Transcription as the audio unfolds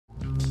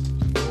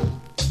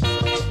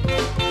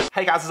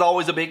Hey guys, as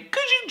always, a big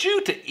good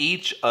to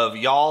each of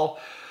y'all.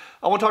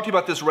 I want to talk to you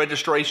about this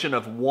registration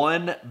of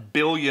 1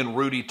 billion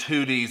Rudy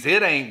Tooties.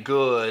 It ain't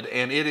good,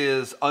 and it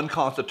is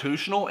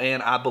unconstitutional,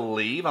 and I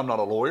believe, I'm not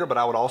a lawyer, but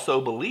I would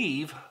also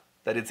believe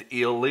that it's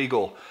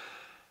illegal.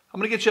 I'm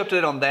going to get you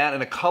updated on that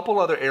and a couple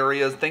other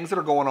areas, things that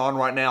are going on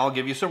right now. I'll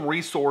give you some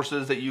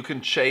resources that you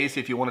can chase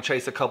if you want to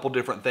chase a couple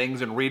different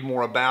things and read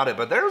more about it.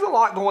 But there's a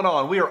lot going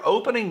on. We are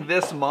opening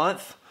this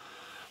month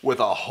with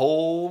a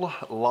whole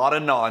lot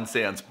of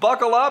nonsense.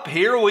 Buckle up,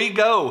 here we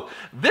go.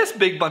 This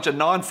big bunch of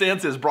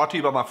nonsense is brought to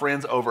you by my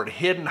friends over at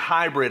Hidden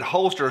Hybrid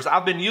Holsters.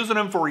 I've been using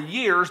them for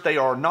years. They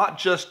are not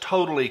just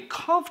totally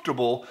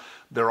comfortable,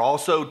 they're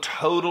also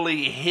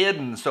totally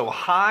hidden. So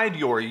hide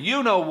your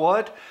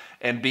you-know-what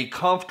and be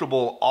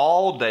comfortable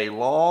all day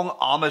long.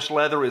 Amish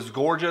leather is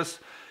gorgeous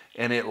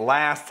and it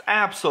lasts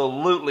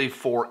absolutely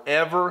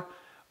forever.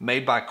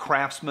 Made by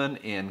Craftsman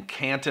in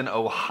Canton,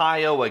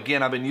 Ohio.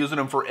 Again, I've been using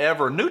them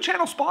forever. New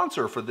channel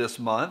sponsor for this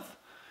month,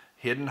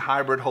 Hidden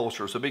Hybrid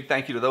Holsters. So a big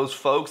thank you to those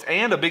folks,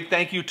 and a big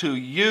thank you to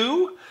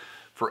you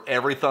for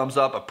every thumbs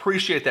up.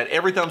 Appreciate that.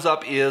 Every thumbs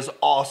up is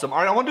awesome. All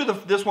right, I want to do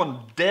this one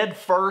dead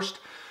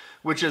first,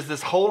 which is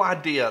this whole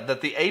idea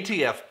that the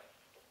ATF,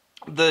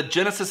 the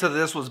genesis of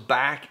this was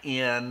back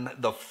in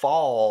the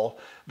fall.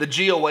 The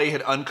GOA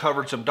had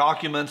uncovered some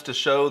documents to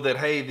show that,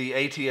 hey, the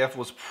ATF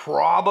was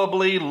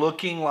probably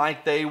looking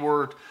like they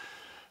were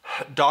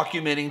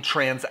documenting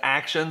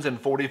transactions in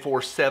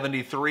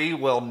 4473.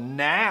 Well,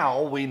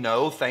 now we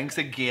know, thanks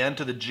again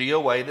to the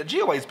GOA, the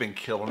GOA's been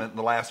killing it in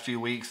the last few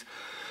weeks,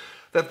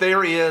 that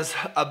there is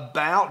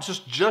about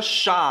just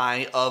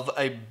shy of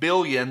 1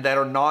 billion that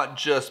are not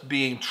just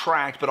being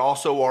tracked, but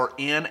also are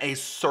in a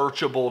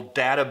searchable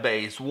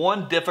database.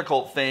 One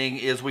difficult thing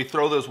is we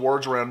throw those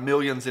words around,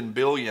 millions and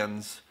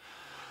billions.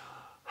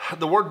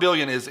 The word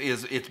billion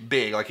it's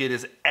big, like it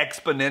is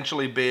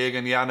exponentially big.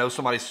 And yeah, I know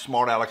somebody's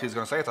smart aleck who's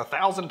gonna say it's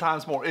 1,000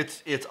 times more.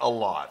 It's a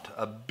lot,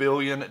 1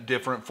 billion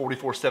different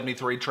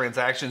 4473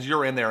 transactions.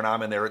 You're in there and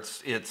I'm in there.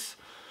 It's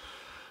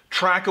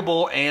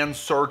trackable and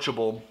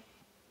searchable.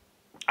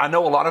 I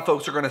know a lot of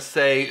folks are going to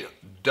say,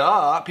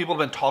 duh, people have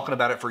been talking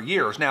about it for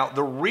years. Now,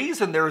 the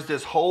reason there's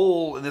this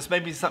whole, and this may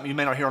be something you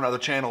may not hear on other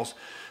channels,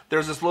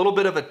 there's this little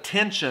bit of a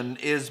tension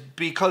is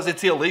because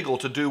it's illegal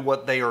to do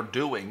what they are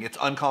doing. It's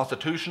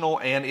unconstitutional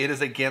and it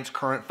is against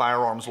current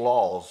firearms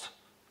laws.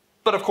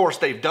 But of course,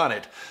 they've done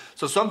it.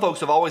 So some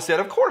folks have always said,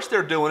 of course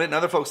they're doing it. And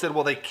other folks said,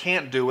 well, they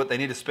can't do it. They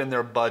need to spend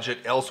their budget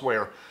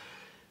elsewhere.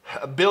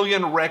 1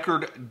 billion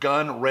record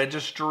gun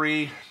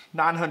registry,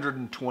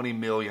 920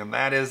 million.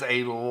 That is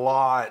a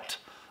lot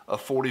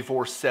of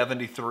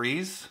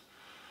 4473s.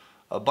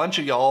 A bunch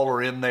of y'all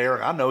are in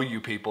there. I know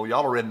you people.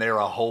 Y'all are in there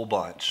a whole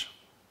bunch.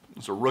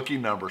 Those are rookie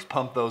numbers.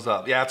 Pump those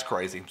up. Yeah, it's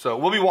crazy. So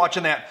we'll be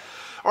watching that.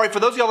 All right, for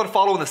those of y'all that are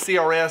following the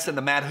CRS and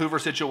the Matt Hoover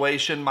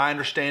situation, my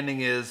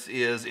understanding is it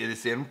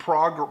is in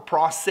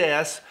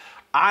process.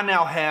 I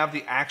now have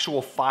the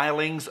actual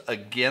filings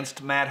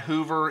against Matt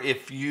Hoover.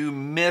 If you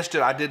missed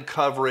it, I did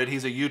cover it.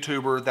 He's a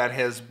YouTuber that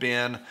has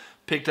been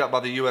picked up by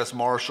the U.S.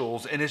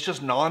 Marshals, and it's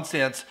just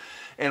nonsense.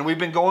 And we've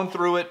been going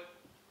through it.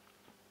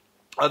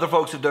 Other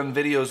folks have done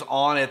videos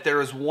on it. There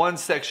is one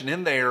section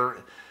in there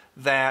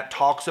that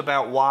talks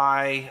about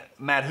why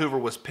Matt Hoover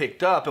was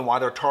picked up and why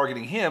they're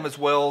targeting him as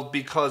well,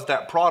 because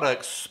that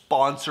product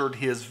sponsored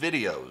his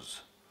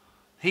videos.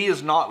 He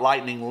is not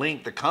Lightning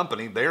Link, the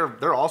company.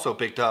 They're also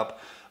picked up.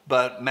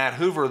 But Matt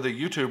Hoover, the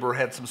YouTuber,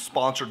 had some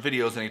sponsored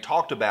videos and he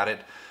talked about it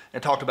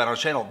and talked about it on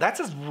his channel. That's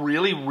a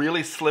really,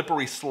 really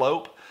slippery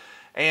slope.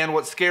 And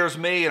what scares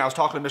me, and I was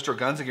talking to Mr.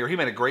 Gunziger, he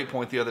made a great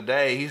point the other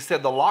day. He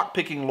said the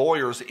lockpicking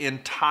lawyer's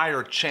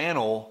entire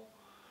channel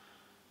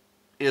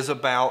is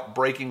about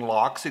breaking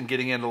locks and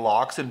getting into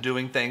locks and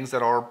doing things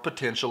that are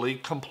potentially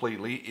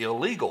completely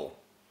illegal.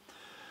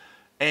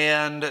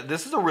 And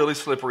this is a really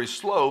slippery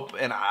slope,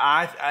 and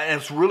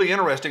it's really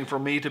interesting for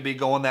me to be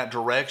going that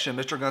direction.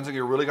 Mr.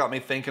 Gunziger really got me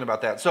thinking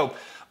about that. So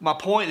my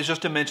point is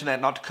just to mention that,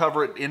 not to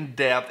cover it in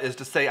depth, is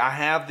to say I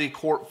have the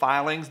court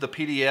filings, the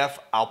PDF.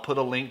 I'll put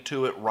a link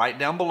to it right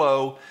down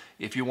below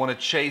if you want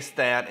to chase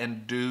that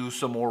and do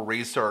some more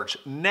research.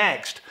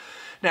 Next,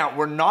 now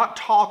we're not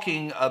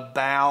talking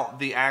about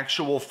the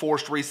actual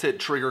forced reset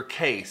trigger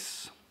case.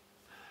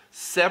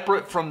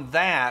 Separate from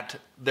that,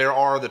 there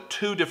are the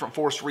two different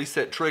forced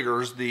reset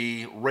triggers,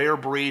 the Rare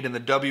Breed and the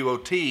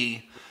WOT.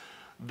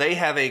 They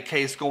have a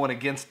case going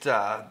against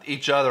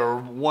each other,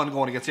 one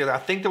going against the other. I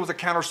think there was a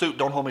countersuit,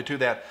 don't hold me to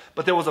that,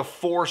 but there was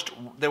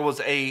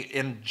a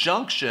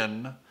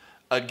injunction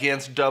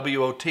against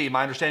WOT.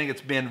 My understanding, it's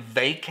been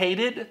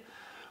vacated.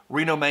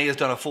 Reno May has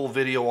done a full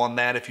video on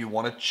that if you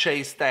want to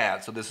chase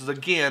that. So this is,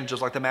 again,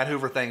 just like the Matt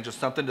Hoover thing, just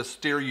something to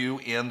steer you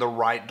in the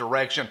right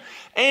direction.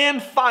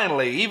 And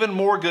finally, even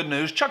more good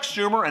news, Chuck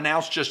Schumer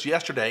announced just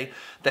yesterday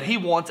that he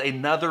wants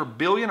another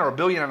billion or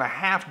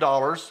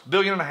 $1.5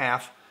 billion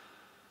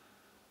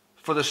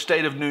for the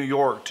state of New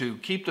York to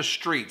keep the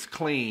streets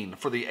clean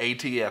for the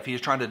ATF.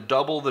 He's trying to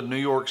double the New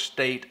York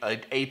State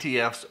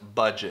ATF's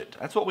budget.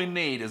 That's what we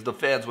need, is the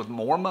feds with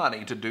more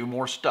money to do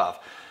more stuff.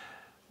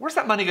 Where's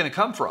that money going to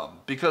come from?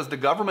 Because the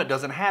government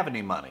doesn't have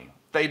any money.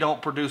 They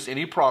don't produce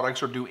any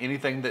products or do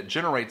anything that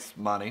generates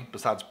money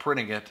besides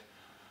printing it.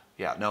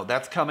 Yeah, no,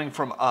 that's coming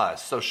from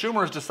us. So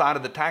Schumer has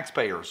decided that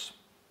taxpayers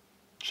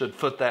should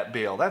foot that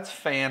bill. That's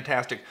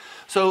fantastic.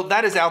 So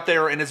that is out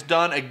there, and it's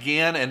done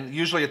again, and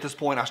usually at this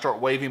point I start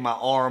waving my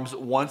arms.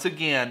 Once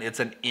again, it's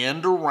an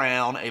end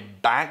around, a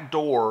back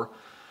door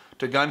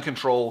to gun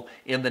control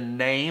in the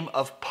name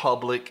of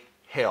public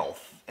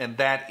health, and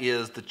that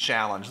is the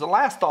challenge. The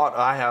last thought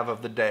I have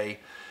of the day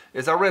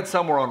is I read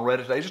somewhere on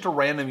Reddit today, just a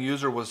random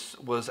user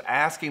was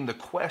asking the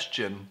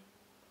question,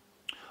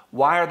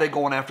 why are they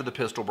going after the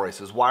pistol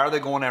braces? Why are they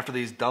going after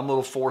these dumb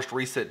little forced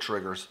reset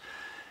triggers?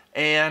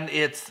 And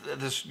it's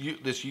this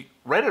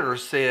Redditor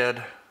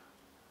said,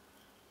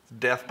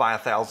 death by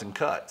 1,000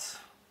 cuts.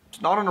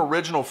 It's not an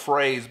original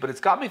phrase, but it's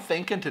got me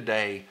thinking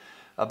today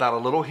about a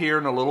little here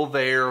and a little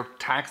there,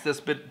 tax this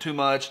bit too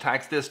much,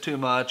 tax this too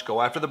much,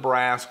 go after the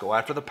brass, go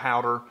after the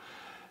powder,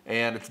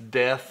 and it's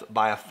death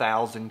by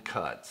 1,000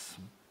 cuts.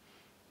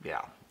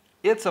 Yeah,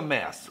 it's a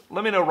mess.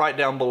 Let me know right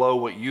down below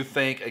what you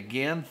think.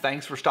 Again,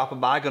 thanks for stopping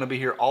by. Going to be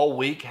here all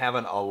week,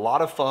 having a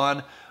lot of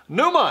fun.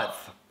 New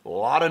month. A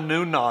lot of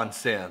new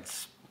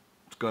nonsense.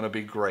 It's going to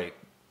be great.